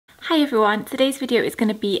Hi everyone, today's video is going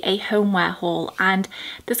to be a homeware haul and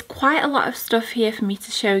there's quite a lot of stuff here for me to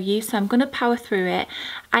show you, so I'm going to power through it.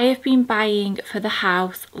 I have been buying for the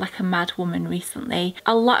house like a mad woman recently.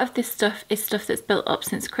 A lot of this stuff is stuff that's built up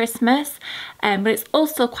since Christmas, but it's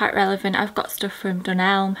also quite relevant. I've got stuff from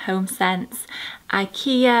Dunelm, HomeSense,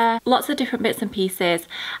 IKEA, lots of different bits and pieces.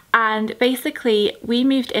 And basically we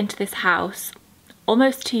moved into this house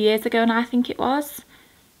almost 2 years ago now, I think it was.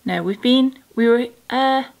 No, we've been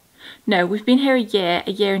here a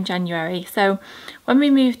year in January. So when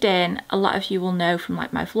we moved in, a lot of you will know from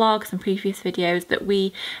like my vlogs and previous videos that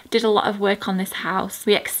we did a lot of work on this house.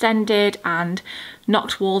 We extended and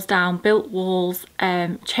knocked walls down, built walls,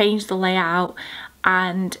 changed the layout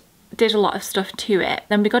and did a lot of stuff to it.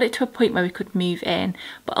 Then we got it to a point where we could move in,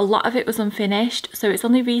 but a lot of it was unfinished. So it's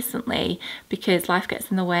only recently, because life gets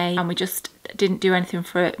in the way and we just didn't do anything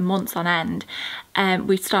for months on end,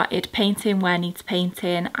 we started painting where needs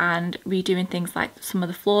painting and redoing things like some of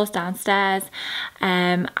the floors downstairs,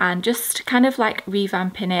 and just kind of like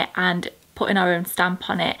revamping it and putting our own stamp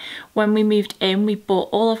on it. When we moved in, we bought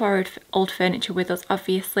all of our old furniture with us,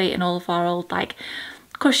 obviously, and all of our old like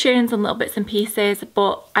cushions and little bits and pieces,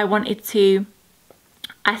 but I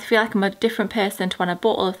feel like I'm a different person to when I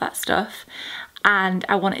bought all of that stuff, and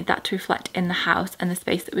I wanted that to reflect in the house and the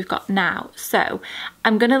space that we've got now. So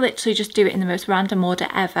I'm gonna literally just do it in the most random order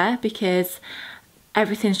ever, because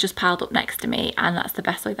everything's just piled up next to me and that's the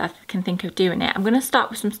best way that I can think of doing it. I'm going to start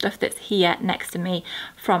with some stuff that's here next to me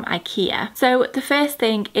from IKEA. So the first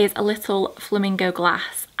thing is a little flamingo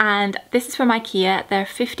glass, and this is from IKEA. They're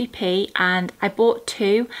 50p and I bought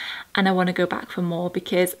two and I want to go back for more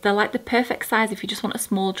because they're like the perfect size if you just want a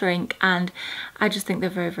small drink, and I just think they're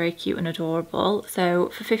very, very cute and adorable. So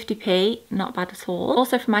for 50p, not bad at all.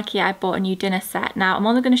 Also from IKEA, I bought a new dinner set. Now I'm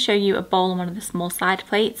only going to show you a bowl and one of the small side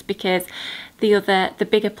plates because the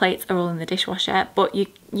bigger plates are all in the dishwasher, but you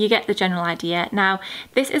get the general idea. Now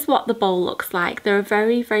this is what the bowl looks like. They're a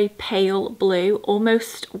very, very pale blue,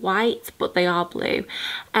 almost white, but they are blue,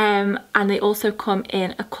 and they also come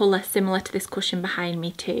in a colour similar to this cushion behind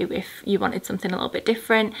me too, if you wanted something a little bit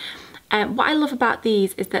different. What I love about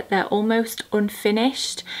these is that they're almost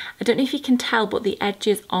unfinished. I don't know if you can tell, but the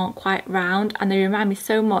edges aren't quite round, and they remind me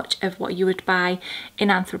so much of what you would buy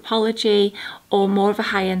in Anthropology or more of a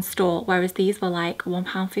high-end store, whereas these were like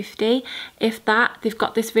 £1.50. If that, they've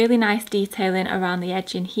got this really nice detailing around the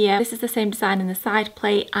edge in here. This is the same design in the side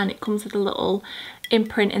plate, and it comes with a little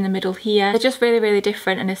imprint in the middle here. They're just really, really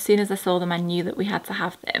different, and as soon as I saw them I knew that we had to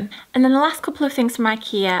have them. And then the last couple of things from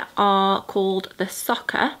IKEA are called the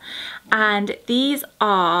Socker, and these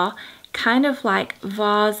are kind of like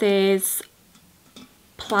vases,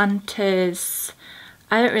 planters,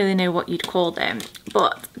 I don't really know what you'd call them,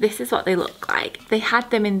 but this is what they look like. They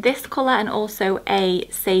had them in this colour and also a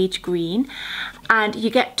sage green, and you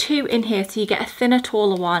get two in here, so you get a thinner,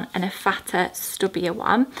 taller one and a fatter, stubbier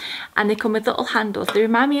one, and they come with little handles. They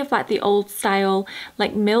remind me of like the old style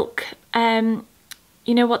like milk, you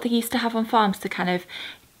know what they used to have on farms to kind of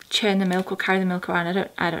churn the milk or carry the milk around.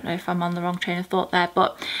 I don't know if I'm on the wrong train of thought there,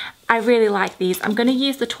 but I really like these. I'm going to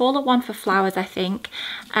use the taller one for flowers, I think,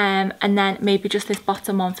 and then maybe just this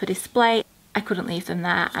bottom one for display. I couldn't leave them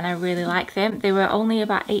there and I really like them. They were only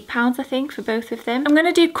about £8 I think for both of them. I'm going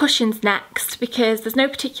to do cushions next because there's no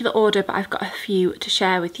particular order, but I've got a few to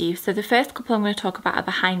share with you. So the first couple I'm going to talk about are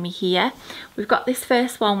behind me here. We've got this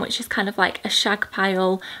first one, which is kind of like a shag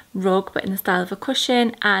pile rug but in the style of a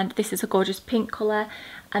cushion, and this is a gorgeous pink colour.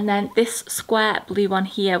 And then this square blue one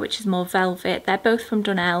here, which is more velvet. They're both from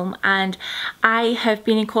Dunelm, and I have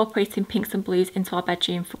been incorporating pinks and blues into our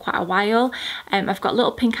bedroom for quite a while. I've got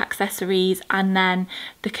little pink accessories, and then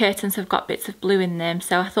the curtains have got bits of blue in them,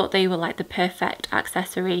 so I thought they were like the perfect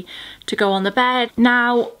accessory to go on the bed.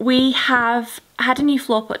 Now we have had a new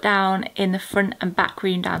floor put down in the front and back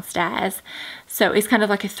room downstairs, so it's kind of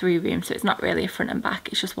like a 3-room, so it's not really a front and back,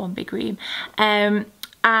 it's just one big room.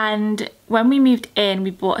 And when we moved in,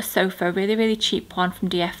 we bought a sofa, a really, really cheap one from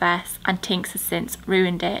DFS, and Tinks has since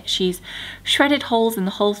ruined it. She's shredded holes in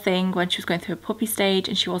the whole thing when she was going through a puppy stage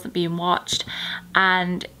and she wasn't being watched,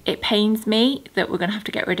 and it pains me that we're going to have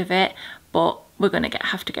to get rid of it, but we're going to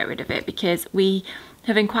have to get rid of it because we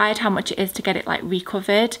have inquired how much it is to get it like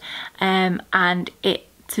recovered, and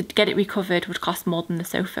to get it recovered would cost more than the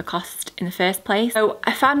sofa cost in the first place. So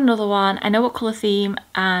I found another one. I know what colour theme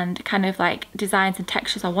and kind of like designs and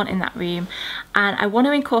textures I want in that room, and I want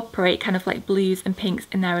to incorporate kind of like blues and pinks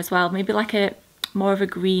in there as well, maybe like a more of a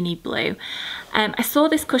greeny blue. I saw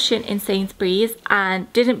this cushion in Sainsbury's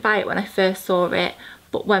and didn't buy it when I first saw it,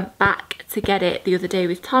 but went back to get it the other day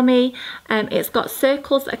with Tommy. It's got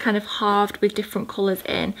circles that are kind of halved with different colours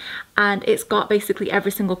in, and it's got basically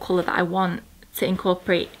every single colour that I want to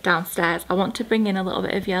incorporate downstairs. I want to bring in a little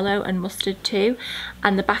bit of yellow and mustard too,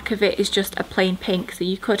 and the back of it is just a plain pink, so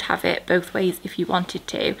you could have it both ways if you wanted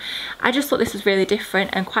to. I just thought this was really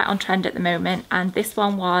different and quite on trend at the moment, and this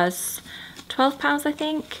one was £12, I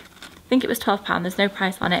think it was £12. There's no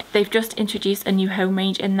price on it. They've just introduced a new home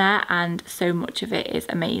range in there, and so much of it is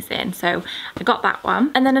amazing, so I got that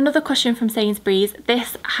one. And then another cushion from Sainsbury's.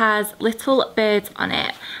 This has little birds on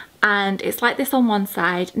it, and it's like this on one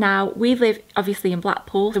side. Now, we live obviously in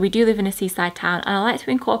Blackpool, so we do live in a seaside town, and I like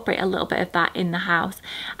to incorporate a little bit of that in the house,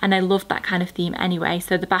 and I love that kind of theme anyway.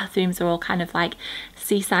 So the bathrooms are all kind of like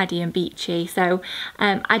seasidey and beachy, so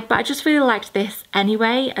but I just really liked this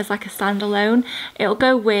anyway as like a standalone. It'll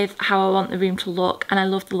go with how I want the room to look, and I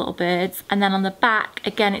love the little birds. And then on the back,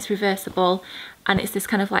 again, it's reversible, and it's this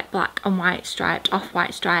kind of like black and white striped,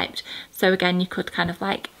 off-white striped, so again you could kind of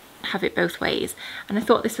like have it both ways. And I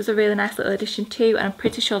thought this was a really nice little addition too, and I'm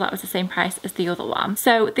pretty sure that was the same price as the other one.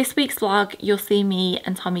 So this week's vlog, you'll see me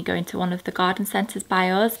and Tommy going to one of the garden centres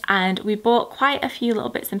by us, and we bought quite a few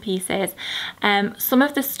little bits and pieces. Some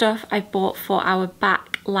of the stuff I bought for our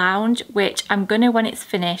back lounge, which I'm gonna, when it's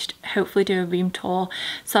finished, hopefully do a room tour.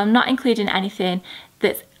 So I'm not including anything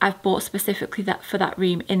that I've bought specifically for that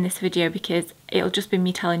room in this video, because it'll just be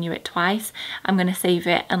me telling you it twice. I'm going to save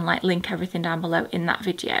it and like link everything down below in that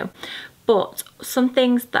video. But some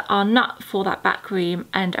things that are not for that back room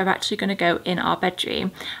and are actually going to go in our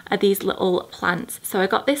bedroom are these little plants. So I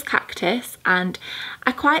got this cactus, and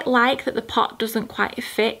I quite like that the pot doesn't quite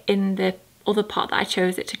fit in the other pot that I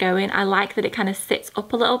chose it to go in. I like that it kind of sits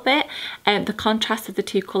up a little bit, the contrast of the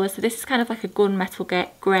two colours. So this is kind of like a gunmetal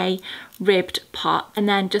grey ribbed pot, and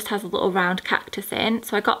then just has a little round cactus in.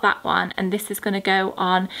 So I got that one, and this is going to go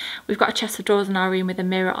on. We've got a chest of drawers in our room with a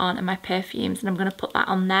mirror on and my perfumes, and I'm going to put that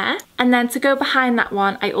on there. And then to go behind that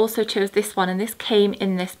one, I also chose this one, and this came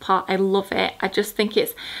in this pot. I love it. I just think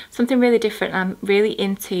it's something really different. I'm really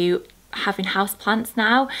into having house plants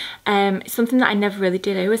now. It's something that I never really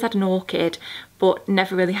did. I always had an orchid, but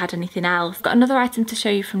never really had anything else. Got another item to show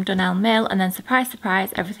you from Dunelm Mill, and then surprise,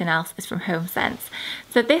 surprise, everything else is from HomeSense.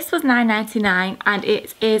 So this was £9.99, and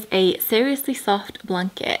it is a seriously soft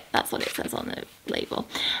blanket. That's what it says on the label.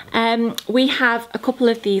 We have a couple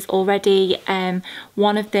of these already.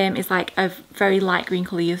 One of them is like a very light green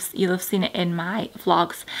colour. You'll have seen it in my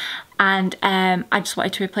vlogs, and I just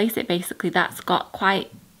wanted to replace it basically. That's got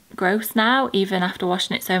quite gross now, even after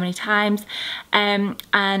washing it so many times, and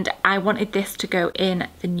I wanted this to go in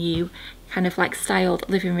the new kind of like styled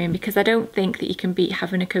living room, because I don't think that you can beat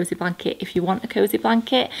having a cozy blanket if you want a cozy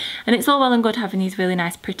blanket. And it's all well and good having these really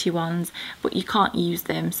nice pretty ones, but you can't use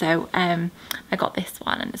them. So I got this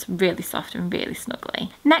one, and it's really soft and really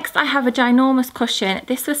snuggly. Next, I have a ginormous cushion.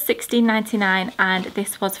 This was £16.99, and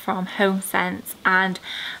this was from HomeSense, and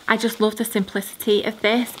I just love the simplicity of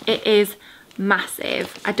this. It is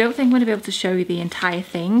massive. I don't think I'm going to be able to show you the entire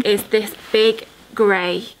thing. It's this big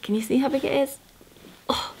grey, can you see how big it is?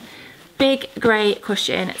 Oh, big grey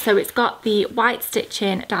cushion. So it's got the white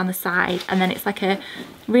stitching down the side, and then it's like a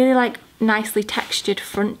really like nicely textured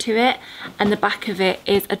front to it, and the back of it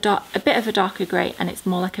is a bit of a darker grey, and it's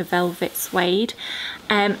more like a velvet suede.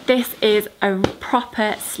 This is a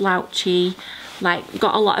proper slouchy, like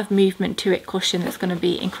got a lot of movement to it cushion that's going to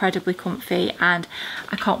be incredibly comfy, and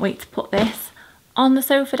I can't wait to put this on the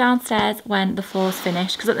sofa downstairs when the floor's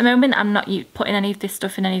finished, because at the moment I'm not putting any of this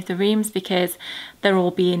stuff in any of the rooms because they're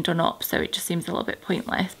all being done up, so it just seems a little bit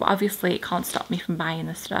pointless. But obviously it can't stop me from buying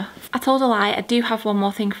the stuff. I told a lie, I do have one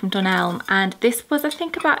more thing from Dunelm, and this was I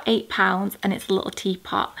think about £8, and it's a little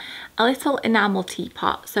teapot, a little enamel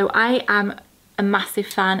teapot. So I am a massive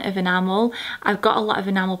fan of enamel. I've got a lot of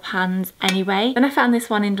enamel pans anyway, and I found this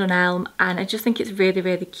one in Dunelm, and I just think it's really,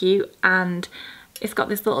 really cute, and it's got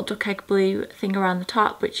this little duck egg blue thing around the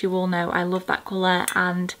top, which you all know I love that colour,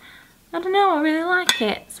 and I don't know, I really like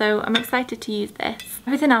it, so I'm excited to use this.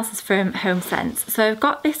 Everything else is from HomeSense. So I've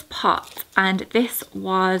got this pot, and this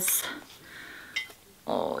was,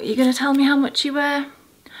 oh, you're gonna tell me how much you were?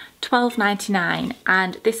 £12.99,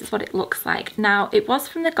 and this is what it looks like. Now, it was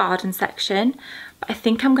from the garden section, but I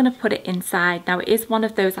think I'm going to put it inside. Now, it is one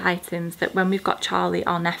of those items that when we've got Charlie,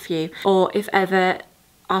 our nephew, or if ever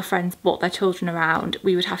our friends brought their children around,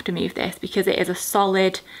 we would have to move this, because it is a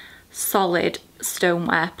solid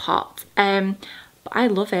stoneware pot. But I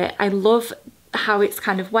love it. I love how it's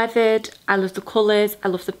kind of weathered. I love the colours. I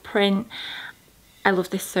love the print. I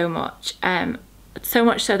love this so much. So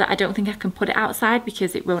much so that I don't think I can put it outside,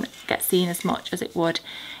 because it won't get seen as much as it would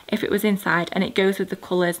if it was inside, and it goes with the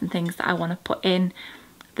colours and things that I want to put in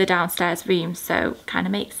the downstairs room, so kind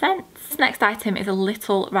of makes sense. This next item is a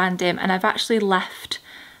little random, and I've actually left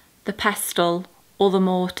the pestle or the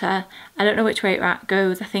mortar. I don't know which way it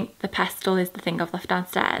goes. I think the pestle is the thing I've left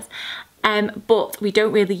downstairs. But we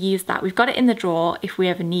don't really use that. We've got it in the drawer if we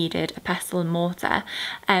ever needed a pestle and mortar.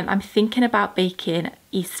 I'm thinking about baking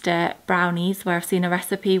Easter brownies, where I've seen a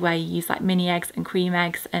recipe where you use like mini eggs and cream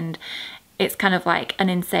eggs, and it's kind of like an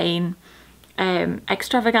insane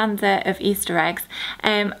extravaganza of Easter eggs,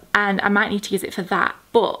 and I might need to use it for that,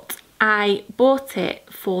 but I bought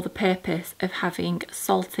it for the purpose of having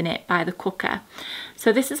salt in it by the cooker.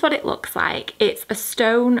 So this is what it looks like. It's a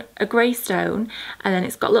stone, a grey stone, and then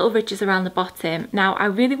it's got little ridges around the bottom. Now I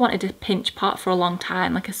really wanted a pinch pot for a long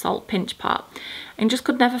time, like a salt pinch pot, and just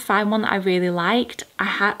could never find one that I really liked.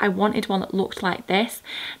 I wanted one that looked like this.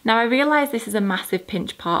 Now I realise this is a massive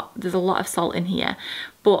pinch pot, there's a lot of salt in here,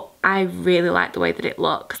 but I really like the way that it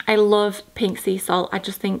looks. I love pink sea salt. I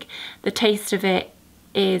just think the taste of it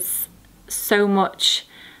is so much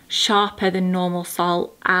sharper than normal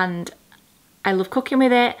salt, and I love cooking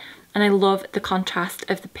with it, and I love the contrast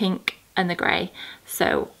of the pink and the grey,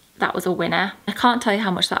 so that was a winner. I can't tell you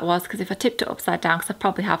how much that was, because if I tipped it upside down, because I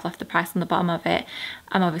probably have left the price on the bottom of it,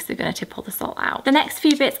 I'm obviously going to tip all the salt out. The next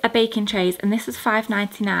few bits are baking trays, and this was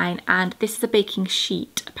 $5.99, and this is a baking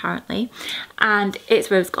sheet apparently, and it's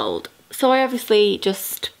rose gold. So I obviously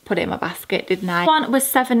just put it in my basket, didn't I? One was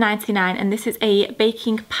 $7.99, and this is a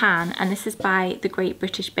baking pan, and this is by the Great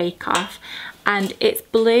British Bake Off, and it's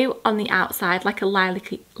blue on the outside, like a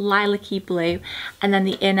lilac-y blue, and then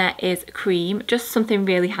the inner is cream. Just something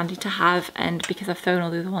really handy to have, and because I've thrown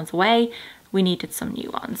all the other ones away, we needed some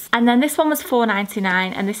new ones. And then this one was $4.99,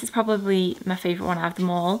 and this is probably my favourite one out of them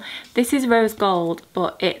all. This is rose gold,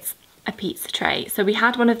 but it's a pizza tray. So we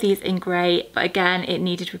had one of these in grey, but again it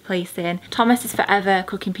needed replacing. Thomas is forever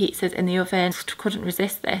cooking pizzas in the oven, just couldn't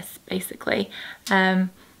resist this basically.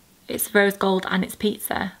 It's rose gold and it's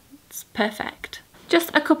pizza, it's perfect. Just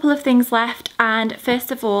a couple of things left, and first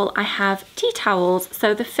of all I have tea towels.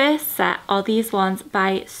 So the first set are these ones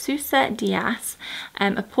by Sousa Dias,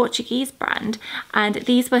 a Portuguese brand, and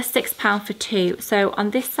these were £6 for two. So on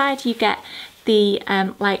this side you get the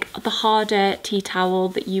like the harder tea towel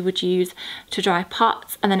that you would use to dry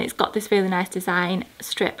pots, and then it's got this really nice design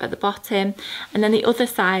strip at the bottom, and then the other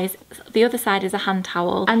side is a hand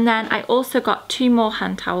towel. And then I also got two more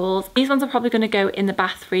hand towels. These ones are probably going to go in the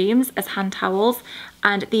bathrooms as hand towels,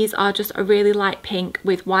 and these are just a really light pink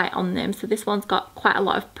with white on them. So this one's got quite a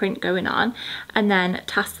lot of print going on, and then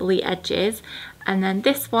tassel-y edges, and then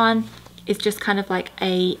this one is just kind of like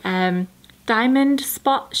a diamond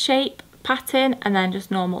spot shape pattern, and then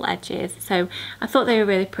just normal edges. So I thought they were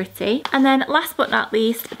really pretty. And then last but not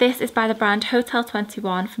least, this is by the brand Hotel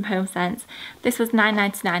 21 from HomeSense. This was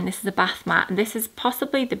 $9.99. This is a bath mat, and this is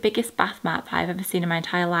possibly the biggest bath mat that I've ever seen in my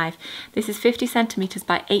entire life. This is 50 centimeters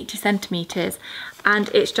by 80 centimeters, and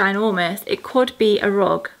it's ginormous. It could be a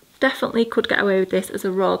rug. Definitely could get away with this as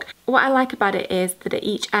a rug. What I like about it is that at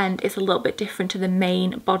each end it's a little bit different to the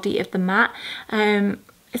main body of the mat.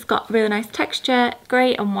 It's got really nice texture,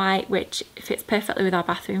 grey and white, which fits perfectly with our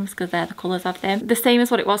bathrooms because they're the colours of them. The same as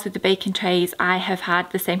what it was with the baking trays, I have had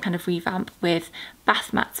the same kind of revamp with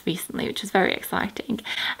bath mats recently, which is very exciting.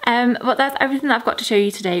 But that's everything that I've got to show you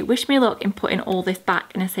today. Wish me luck in putting all this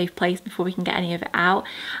back in a safe place before we can get any of it out.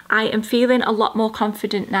 I am feeling a lot more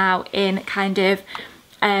confident now in kind of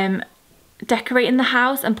decorating the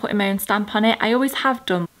house and putting my own stamp on it. I always have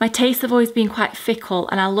done. My tastes have always been quite fickle,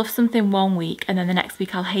 and I'll love something one week and then the next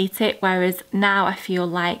week I'll hate it, whereas now I feel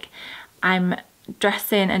like I'm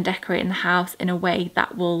dressing and decorating the house in a way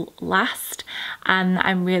that will last and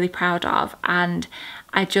I'm really proud of, and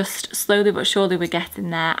I just slowly but surely we're getting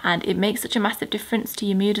there, and it makes such a massive difference to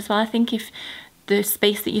your mood as well. I think if the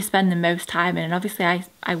space that you spend the most time in, and obviously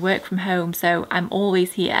I work from home so I'm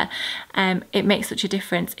always here, it makes such a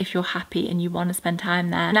difference if you're happy and you want to spend time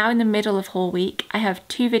there. Now in the middle of haul week, I have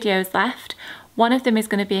 2 videos left. One of them is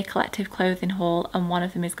going to be a collective clothing haul, and one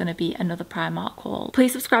of them is going to be another Primark haul.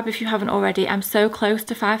 Please subscribe if you haven't already. I'm so close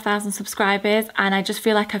to 5,000 subscribers, and I just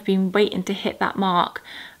feel like I've been waiting to hit that mark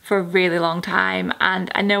for a really long time,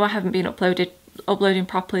 and I know I haven't been uploading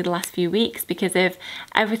properly the last few weeks because of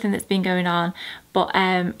everything that's been going on, but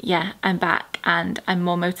yeah, I'm back and I'm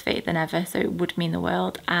more motivated than ever, so it would mean the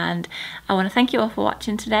world, and I want to thank you all for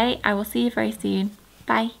watching today. I will see you very soon.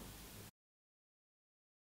 Bye.